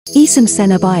Ecem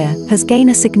Sena Bayer has gained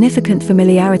a significant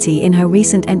familiarity in her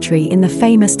recent entry in the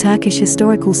famous Turkish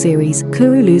historical series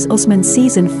KURULUS Osman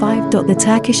Season 5. The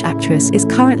Turkish actress is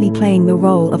currently playing the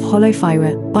role of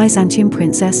Holofira, Byzantium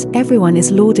princess. Everyone is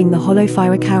lauding the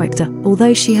Holofira character,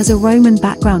 although she has a Roman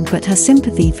background, but her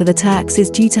sympathy for the Turks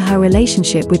is due to her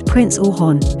relationship with Prince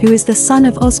Orhan, who is the son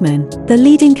of Osman, the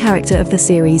leading character of the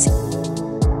series.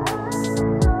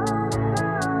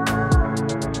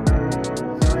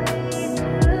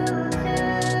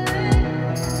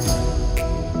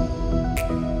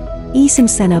 Ecem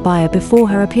Sena Bayer, before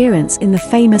her appearance in the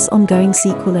famous ongoing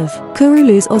sequel of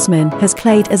KURULUS Osman, has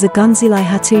played as a gazi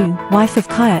hatun, wife of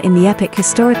Kaya in the epic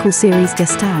historical series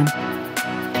Destan.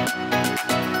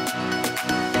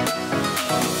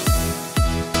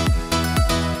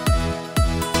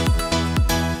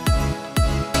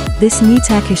 This new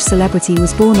Turkish celebrity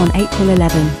was born on April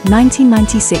 11,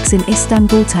 1996 in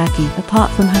Istanbul, Turkey.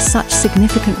 Apart from her such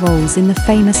significant roles in the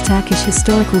famous Turkish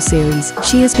historical series,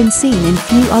 she has been seen in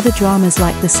few other dramas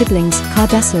like The Siblings,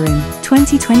 Kardeşlerim,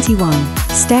 2021,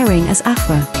 starring as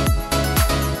Afra.